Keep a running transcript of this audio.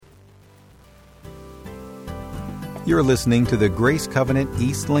You're listening to the Grace Covenant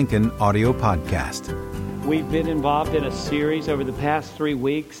East Lincoln audio podcast. We've been involved in a series over the past 3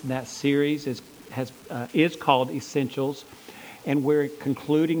 weeks, and that series is called Essentials, and we're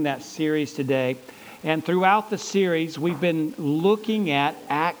concluding that series today. And throughout the series, we've been looking at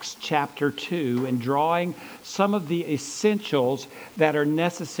Acts chapter 2 and drawing some of the essentials that are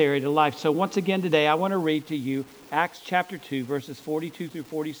necessary to life. So once again today, I want to read to you Acts chapter 2, verses 42 through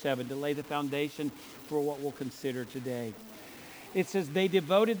 47 to lay the foundation for what we'll consider today. It says, they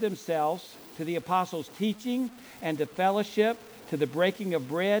devoted themselves to the apostles' teaching and to fellowship, to the breaking of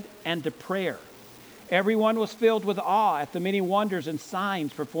bread and to prayer. Everyone was filled with awe at the many wonders and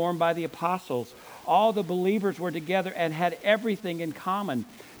signs performed by the apostles. All the believers were together and had everything in common.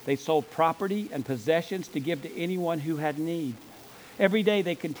 They sold property and possessions to give to anyone who had need. Every day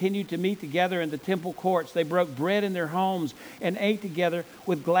they continued to meet together in the temple courts. They broke bread in their homes and ate together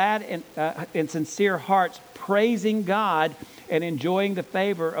with glad and sincere hearts, praising God and enjoying the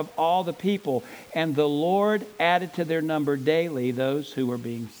favor of all the people. And the Lord added to their number daily those who were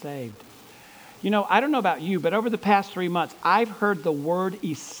being saved. You know, I don't know about you, but over the past 3 months, I've heard the word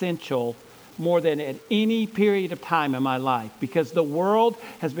essential more than at any period of time in my life, because the world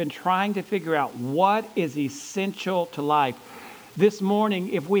has been trying to figure out what is essential to life. This morning,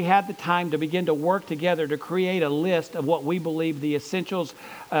 if we had the time to begin to work together to create a list of what we believe the essentials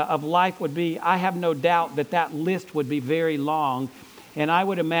of life would be, I have no doubt that that list would be very long. And I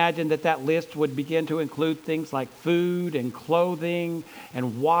would imagine that that list would begin to include things like food and clothing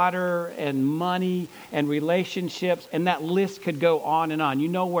and water and money and relationships. And that list could go on and on. You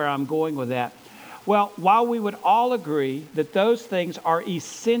know where I'm going with that. Well, while we would all agree that those things are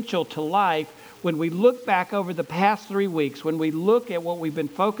essential to life, when we look back over the past 3 weeks, when we look at what we've been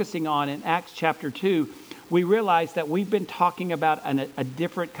focusing on in Acts chapter 2, we realize that we've been talking about a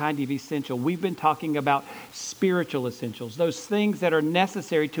different kind of essential. We've been talking about spiritual essentials, those things that are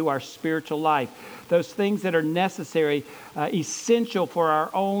necessary to our spiritual life, those things that are necessary, essential for our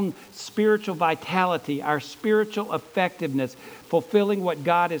own spiritual vitality, our spiritual effectiveness, fulfilling what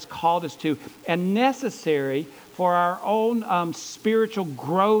God has called us to, and necessary for our own spiritual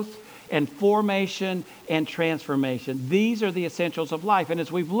growth and formation and transformation. These are the essentials of life. And as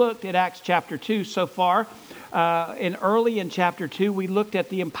we've looked at Acts chapter 2 so far, early in chapter 2, we looked at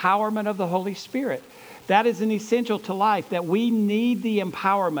the empowerment of the Holy Spirit. That is an essential to life, that we need the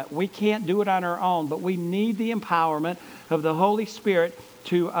empowerment. We can't do it on our own, but we need the empowerment of the Holy Spirit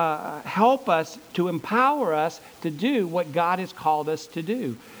to help us, to empower us to do what God has called us to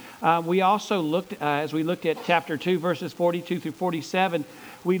do. We also looked, as we looked at chapter 2, verses 42 through 47,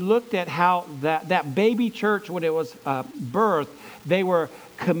 we looked at how that baby church, when it was birthed, they were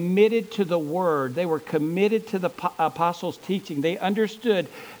committed to the Word. They were committed to the apostles' teaching. They understood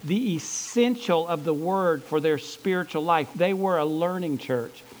the essential of the Word for their spiritual life. They were a learning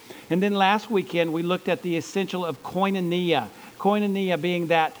church. And then last weekend, we looked at the essential of koinonia. Koinonia being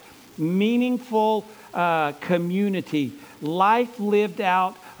that meaningful community, life lived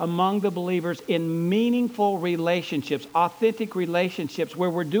out among the believers in meaningful relationships, authentic relationships, where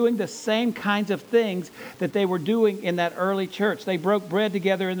we're doing the same kinds of things that they were doing in that early church. They broke bread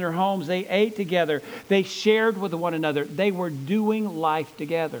together in their homes. They ate together. They shared with one another. They were doing life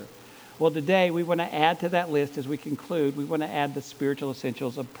together. Well, today we want to add to that list as we conclude. We want to add the spiritual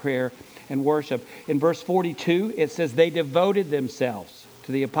essentials of prayer and worship. In verse 42, it says, they devoted themselves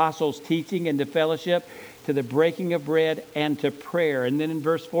to the apostles' teaching and to fellowship, to the breaking of bread and to prayer. And then in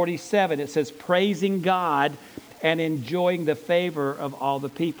verse 47, it says, praising God and enjoying the favor of all the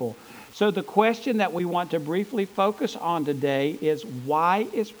people. So the question that we want to briefly focus on today is, why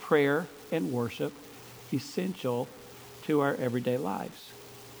is prayer and worship essential to our everyday lives?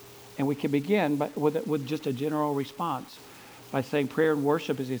 And we can begin with just a general response by saying prayer and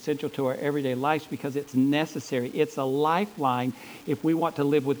worship is essential to our everyday lives because it's necessary. It's a lifeline if we want to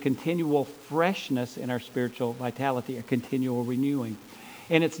live with continual freshness in our spiritual vitality, a continual renewing.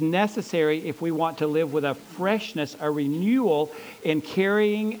 And it's necessary if we want to live with a freshness, a renewal in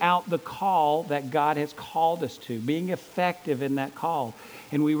carrying out the call that God has called us to, being effective in that call.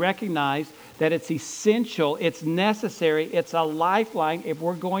 And we recognize that it's essential, it's necessary, it's a lifeline if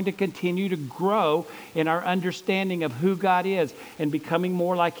we're going to continue to grow in our understanding of who God is and becoming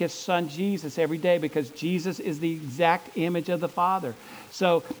more like His Son Jesus every day, because Jesus is the exact image of the Father.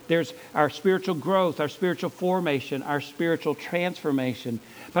 So there's our spiritual growth, our spiritual formation, our spiritual transformation.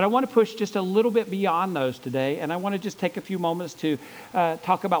 But I want to push just a little bit beyond those today, and I want to just take a few moments to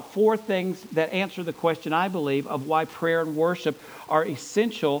talk about 4 things that answer the question, I believe, of why prayer and worship are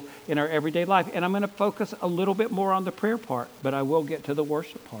essential in our everyday life. And I'm going to focus a little bit more on the prayer part, but I will get to the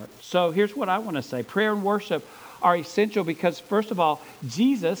worship part. So here's what I want to say. Prayer and worship are essential because, first of all,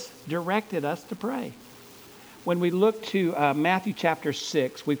 Jesus directed us to pray. When we look to Matthew chapter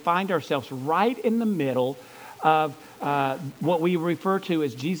 6, we find ourselves right in the middle of what we refer to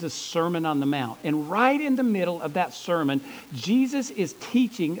as Jesus' Sermon on the Mount. And right in the middle of that sermon, Jesus is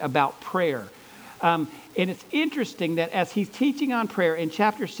teaching about prayer. And it's interesting that as he's teaching on prayer in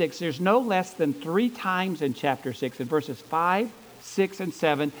chapter 6, there's no less than 3 times in chapter 6, in verses 5, 6, and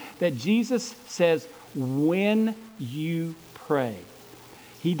 7, that Jesus says, when you pray.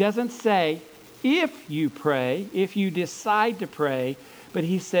 He doesn't say, if you pray, if you decide to pray, but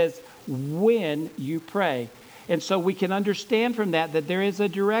he says, when you pray. And so we can understand from that there is a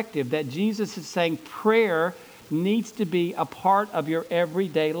directive, that Jesus is saying prayer needs to be a part of your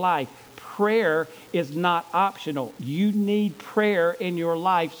everyday life. Prayer is not optional. You need prayer in your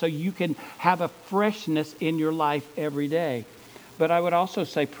life so you can have a freshness in your life every day. But I would also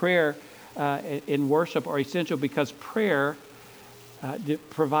say prayer in worship are essential because prayer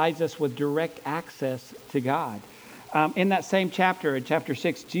provides us with direct access to God. In that same chapter, in chapter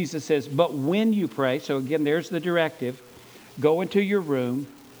 6, Jesus says, but when you pray, so again, there's the directive, go into your room,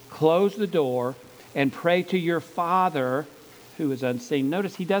 close the door, and pray to your Father who is unseen.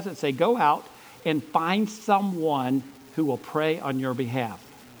 Notice he doesn't say, go out and find someone who will pray on your behalf.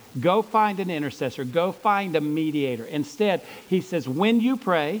 Go find an intercessor. Go find a mediator. Instead, he says, when you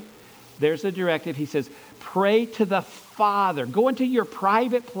pray, there's the directive. He says, pray to the Father. Go into your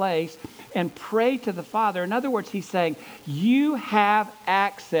private place and pray to the Father. In other words, he's saying, you have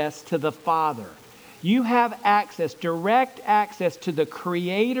access to the Father. You have access, direct access to the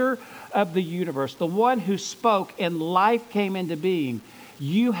creator of the universe, the one who spoke and life came into being.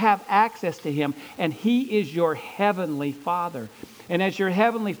 You have access to him, and he is your heavenly Father. And as your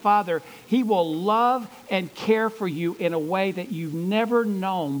heavenly Father, he will love and care for you in a way that you've never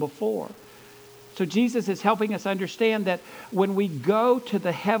known before. So Jesus is helping us understand that when we go to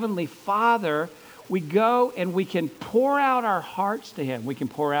the heavenly Father, we go and we can pour out our hearts to him. We can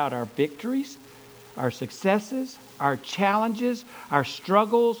pour out our victories, our successes, our challenges, our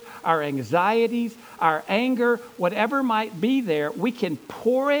struggles, our anxieties, our anger, whatever might be there, we can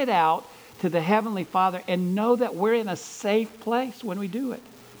pour it out to the Heavenly Father and know that we're in a safe place when we do it.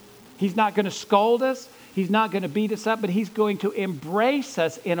 He's not going to scold us. He's not going to beat us up, but he's going to embrace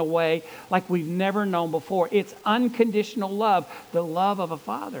us in a way like we've never known before. It's unconditional love, the love of a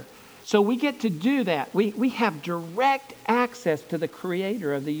father. So we get to do that. We have direct access to the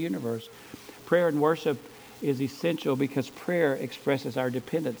creator of the universe. Prayer and worship is essential because prayer expresses our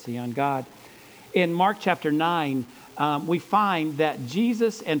dependency on God. In Mark chapter 9, we find that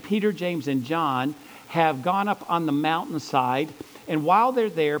Jesus and Peter, James, and John have gone up on the mountainside. And while they're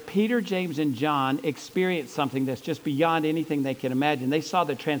there, Peter, James, and John experienced something that's just beyond anything they can imagine. They saw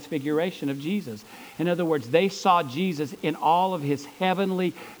the transfiguration of Jesus. In other words, they saw Jesus in all of his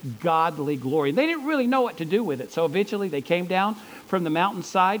heavenly, godly glory. They didn't really know what to do with it. So eventually they came down from the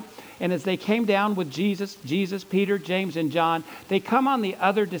mountainside. And as they came down with Jesus, Peter, James, and John, they come on the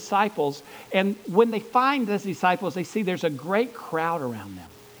other disciples. And when they find those disciples, they see there's a great crowd around them.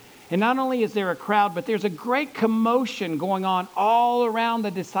 And not only is there a crowd, but there's a great commotion going on all around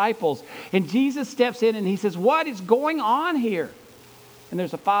the disciples. And Jesus steps in and he says, what is going on here? And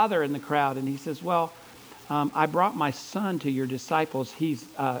there's a father in the crowd. And he says, well, I brought my son to your disciples. He's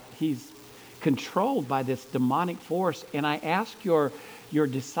controlled by this demonic force. And I asked your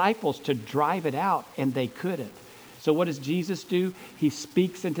disciples to drive it out, and they couldn't. So what does Jesus do? He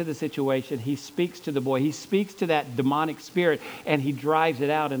speaks into the situation. He speaks to the boy. He speaks to that demonic spirit, and he drives it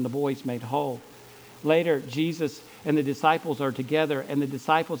out, and the boy's made whole. Later, Jesus and the disciples are together, and the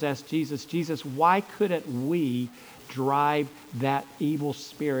disciples ask Jesus, Jesus, why couldn't we drive that evil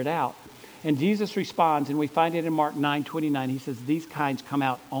spirit out? And Jesus responds, and we find it in Mark 9:29. He says, these kinds come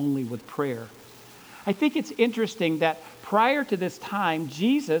out only with prayer. I think it's interesting that prior to this time,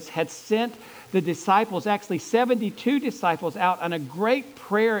 Jesus had sent the disciples, actually 72 disciples, out on a great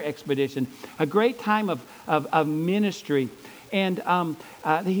prayer expedition, a great time of ministry. And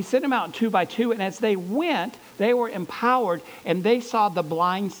he sent them out 2 by 2. And as they went, they were empowered, and they saw the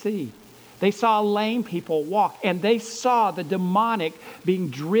blind see. They saw lame people walk, and they saw the demonic being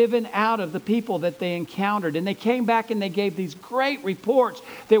driven out of the people that they encountered. And they came back and they gave these great reports.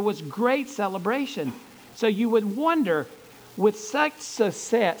 There was great celebration. So you would wonder, with such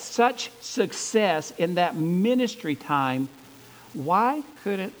success in that ministry time, why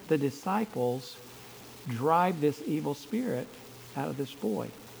couldn't the disciples drive this evil spirit out of this boy?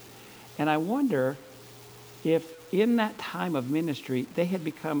 And I wonder if in that time of ministry they had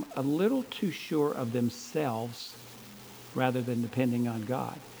become a little too sure of themselves rather than depending on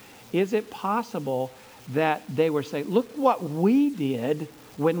God? Is it possible that they were saying, look what we did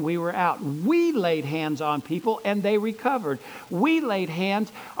when we were out. We laid hands on people and they recovered. We laid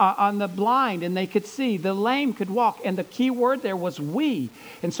hands on the blind and they could see. The lame could walk. And the key word there was we.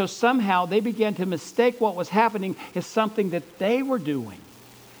 And so somehow they began to mistake what was happening as something that they were doing.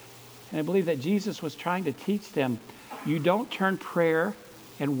 And I believe that Jesus was trying to teach them, you don't turn prayer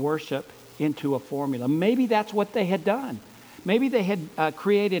and worship into a formula. Maybe that's what they had done. Maybe they had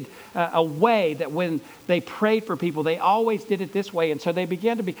created a way that when they prayed for people, they always did it this way. And so they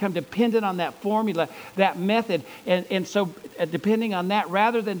began to become dependent on that formula, that method. And so depending on that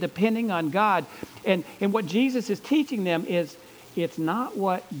rather than depending on God. And what Jesus is teaching them is it's not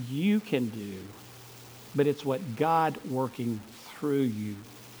what you can do, but it's what God working through you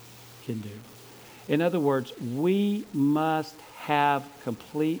can do. In other words, we must have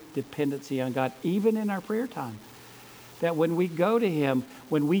complete dependency on God, even in our prayer time. That when we go to Him,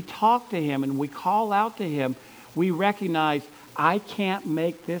 when we talk to Him and we call out to Him, we recognize, I can't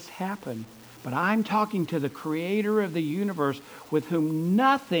make this happen. But I'm talking to the Creator of the universe with whom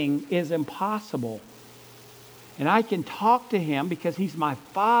nothing is impossible. And I can talk to Him because He's my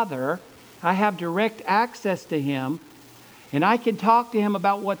Father. I have direct access to Him. And I can talk to Him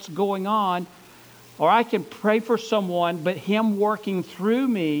about what's going on. Or I can pray for someone, but Him working through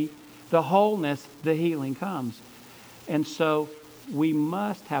me, the wholeness, the healing comes. And so we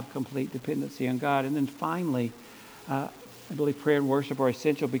must have complete dependency on God. And then finally, I believe prayer and worship are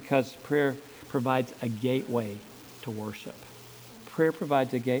essential because prayer provides a gateway to worship. Prayer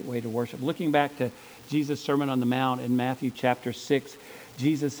provides a gateway to worship. Looking back to Jesus' Sermon on the Mount in Matthew chapter 6,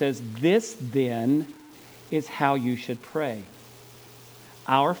 Jesus says, this then is how you should pray.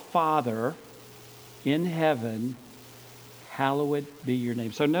 Our Father in heaven, hallowed be your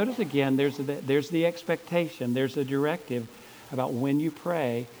name. So notice again, there's the expectation, there's a directive about when you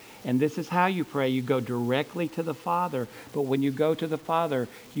pray. And this is how you pray. You go directly to the Father. But when you go to the Father,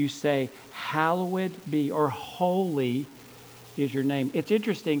 you say, hallowed be, or holy is your name. It's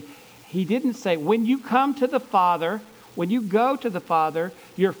interesting. He didn't say, when you come to the Father, when you go to the Father,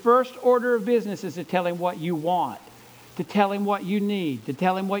 your first order of business is to tell Him what you want, to tell Him what you need, to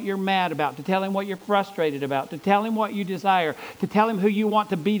tell Him what you're mad about, to tell Him what you're frustrated about, to tell Him what you desire, to tell Him who you want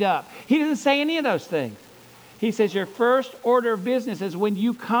to beat up. He doesn't say any of those things. He says your first order of business is when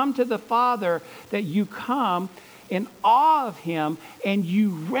you come to the Father, that you come in awe of Him and you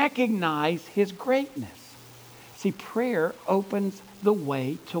recognize His greatness. See, prayer opens the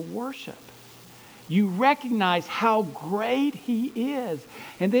way to worship. You recognize how great He is.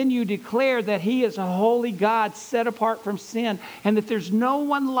 And then you declare that He is a holy God set apart from sin and that there's no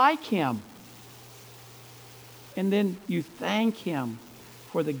one like Him. And then you thank Him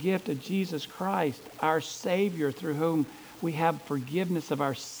for the gift of Jesus Christ, our Savior, through whom we have forgiveness of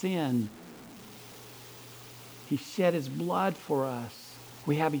our sin. He shed His blood for us.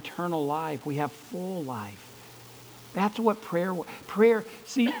 We have eternal life. We have full life. That's what prayer,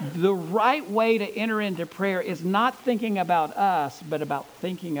 see, the right way to enter into prayer is not thinking about us, but about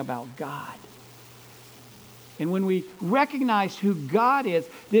thinking about God. And when we recognize who God is,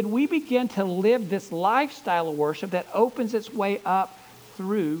 then we begin to live this lifestyle of worship that opens its way up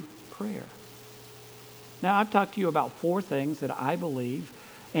through prayer. Now, I've talked to you about 4 things that I believe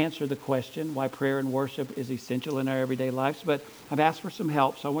answer the question why prayer and worship is essential in our everyday lives, but I've asked for some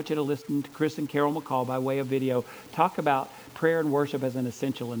help, so I want you to listen to Chris and Carol McCall by way of video talk about prayer and worship as an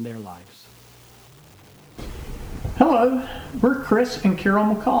essential in their lives. Hello, we're Chris and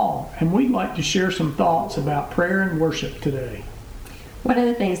Carol McCall, and we'd like to share some thoughts about prayer and worship today. One of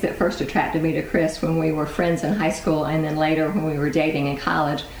the things that first attracted me to Chris when we were friends in high school and then later when we were dating in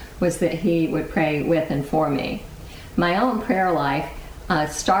college was that he would pray with and for me. My own prayer life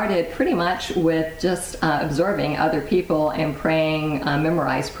started pretty much with just observing other people and praying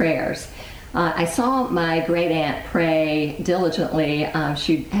memorized prayers. I saw my great aunt pray diligently.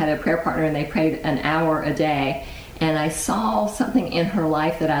 She had a prayer partner and they prayed an hour a day. And I saw something in her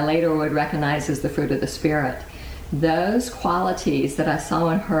life that I later would recognize as the fruit of the Spirit. Those qualities that I saw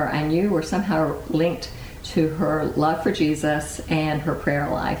in her, I knew were somehow linked to her love for Jesus and her prayer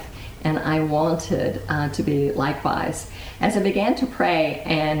life. And I wanted to be likewise. As I began to pray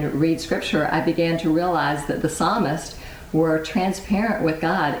and read Scripture, I began to realize that the psalmists were transparent with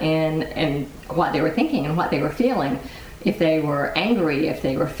God in what they were thinking and what they were feeling. If they were angry, if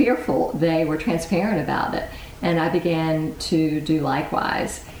they were fearful, they were transparent about it. And I began to do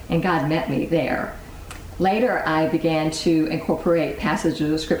likewise. And God met me there. Later, I began to incorporate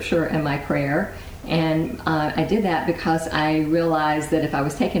passages of Scripture in my prayer. And I did that because I realized that if I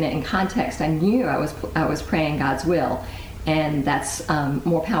was taking it in context, I knew I was praying God's will, and that's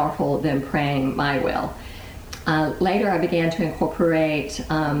more powerful than praying my will. Later, I began to incorporate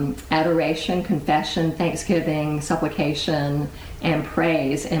adoration, confession, thanksgiving, supplication, and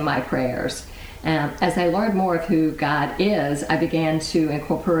praise in my prayers. As I learned more of who God is, I began to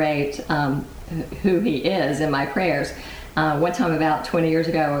incorporate who He is in my prayers. One time about 20 years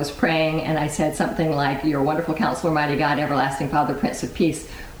ago, I was praying and I said something like, "You're a wonderful counselor, mighty God, everlasting Father, Prince of Peace,"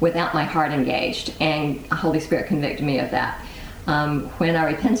 without my heart engaged, and the Holy Spirit convicted me of that. When I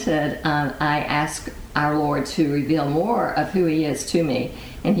repented, I asked our Lord to reveal more of who He is to me,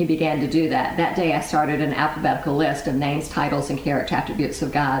 and He began to do that. That day I started an alphabetical list of names, titles, and character attributes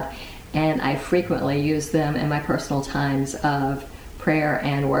of God, and I frequently use them in my personal times of prayer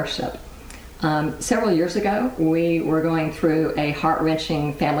and worship. Several years ago, we were going through a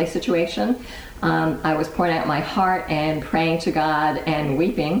heart-wrenching family situation. I was pouring out my heart and praying to God and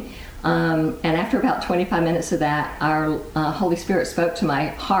weeping. And after about 25 minutes of that, our Holy Spirit spoke to my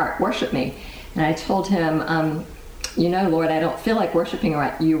heart, "Worship me." And I told Him, Lord, I don't feel like worshiping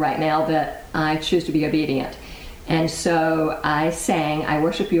you right now, but I choose to be obedient. And so I sang, "I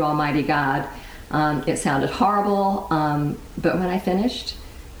worship you, Almighty God." It sounded horrible, but when I finished,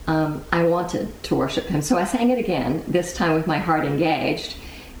 I wanted to worship Him. So I sang it again, this time with my heart engaged.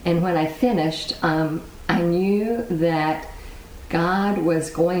 And when I finished, I knew that God was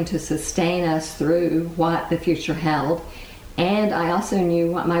going to sustain us through what the future held. And I also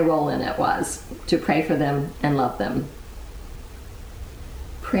knew what my role in it was, to pray for them and love them.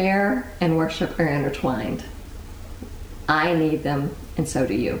 Prayer and worship are intertwined. I need them, and so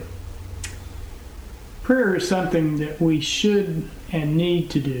do you. Prayer is something that we should and need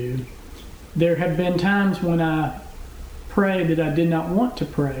to do. There have been times when I prayed that I did not want to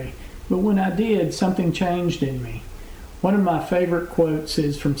pray, but when I did, something changed in me. One of my favorite quotes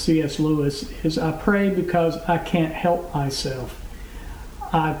is from C.S. Lewis, is, "I pray because I can't help myself.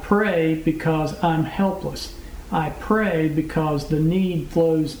 I pray because I'm helpless. I pray because the need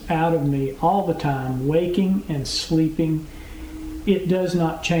flows out of me all the time, waking and sleeping. It does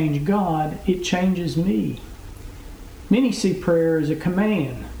not change God, it changes me." Many see prayer as a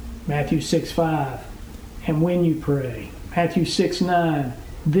command, Matthew 6:5, and when you pray. Matthew 6:9,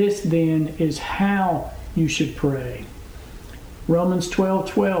 this then is how you should pray. Romans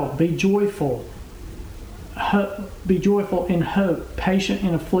 12:12, be joyful in hope, patient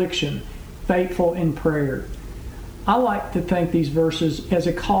in affliction, faithful in prayer. I like to think these verses as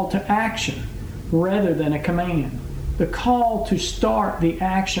a call to action rather than a command. The call to start the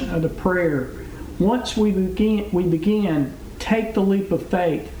action of the prayer. Once we begin, take the leap of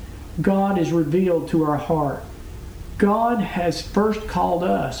faith. God is revealed to our heart. God has first called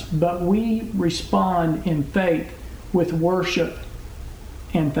us, but we respond in faith with worship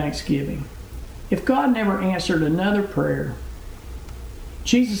and thanksgiving. If God never answered another prayer,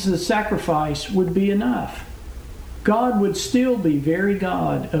 Jesus' sacrifice would be enough. God would still be very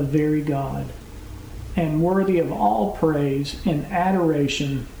God of very God, and worthy of all praise and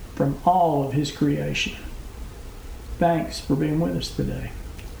adoration from all of His creation. Thanks for being with us today.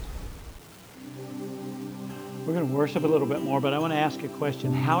 We're going to worship a little bit more, but I want to ask you a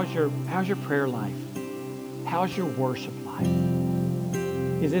question. How's your prayer life? How's your worship life?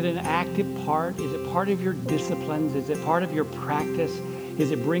 Is it an active part? Is it part of your disciplines? Is it part of your practice?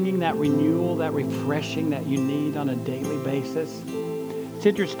 Is it bringing that renewal, that refreshing that you need on a daily basis? It's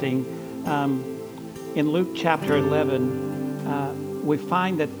interesting. In Luke chapter 11, we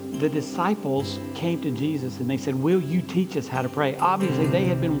find that the disciples came to Jesus and they said, "Will you teach us how to pray?" Obviously, they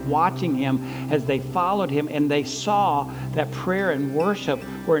had been watching Him as they followed Him, and they saw that prayer and worship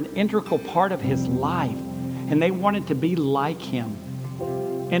were an integral part of His life, and they wanted to be like Him.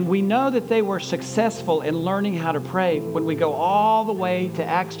 And we know that they were successful in learning how to pray when we go all the way to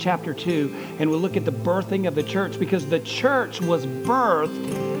Acts chapter 2 and we look at the birthing of the church, because the church was birthed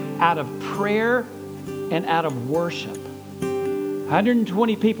out of prayer and out of worship.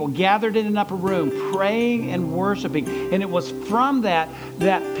 120 people gathered in an upper room praying and worshiping. And it was from that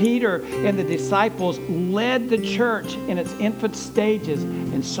Peter and the disciples led the church in its infant stages.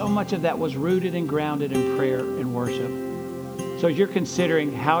 And so much of that was rooted and grounded in prayer and worship. So as you're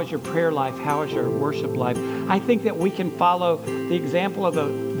considering how is your prayer life, how is your worship life, I think that we can follow the example of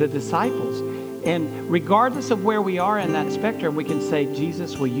the disciples. And regardless of where we are in that spectrum, we can say,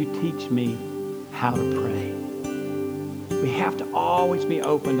 "Jesus, will you teach me how to pray?" We have to always be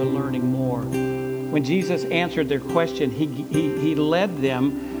open to learning more. When Jesus answered their question, he led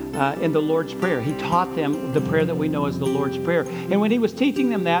them in the Lord's Prayer. He taught them the prayer that we know as the Lord's Prayer. And when he was teaching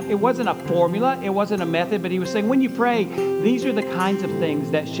them that, it wasn't a formula, it wasn't a method, but he was saying, when you pray, these are the kinds of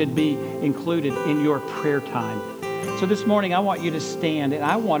things that should be included in your prayer time. So this morning, I want you to stand, and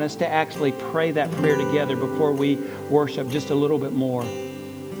I want us to actually pray that prayer together before we worship just a little bit more.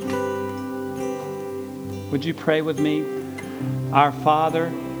 Would you pray with me? Our Father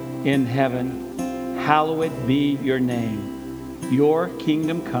in heaven, hallowed be your name. Your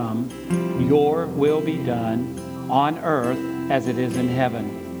kingdom come, your will be done on earth as it is in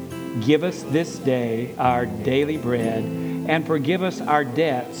heaven. Give us this day our daily bread, and forgive us our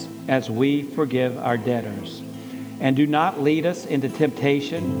debts as we forgive our debtors. And do not lead us into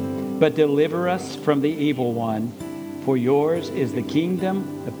temptation, but deliver us from the evil one. For yours is the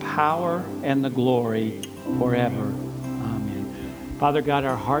kingdom, the power, and the glory forever. Amen. Father God,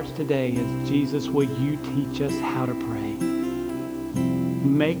 our hearts today is, Jesus, will you teach us how to pray?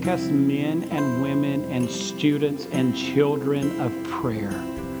 Make us men and women and students and children of prayer,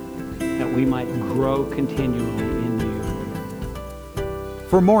 that we might grow continually in you.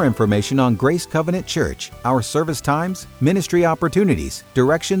 For more information on Grace Covenant Church, our service times, ministry opportunities,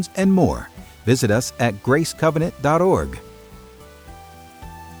 directions, and more, visit us at gracecovenant.org.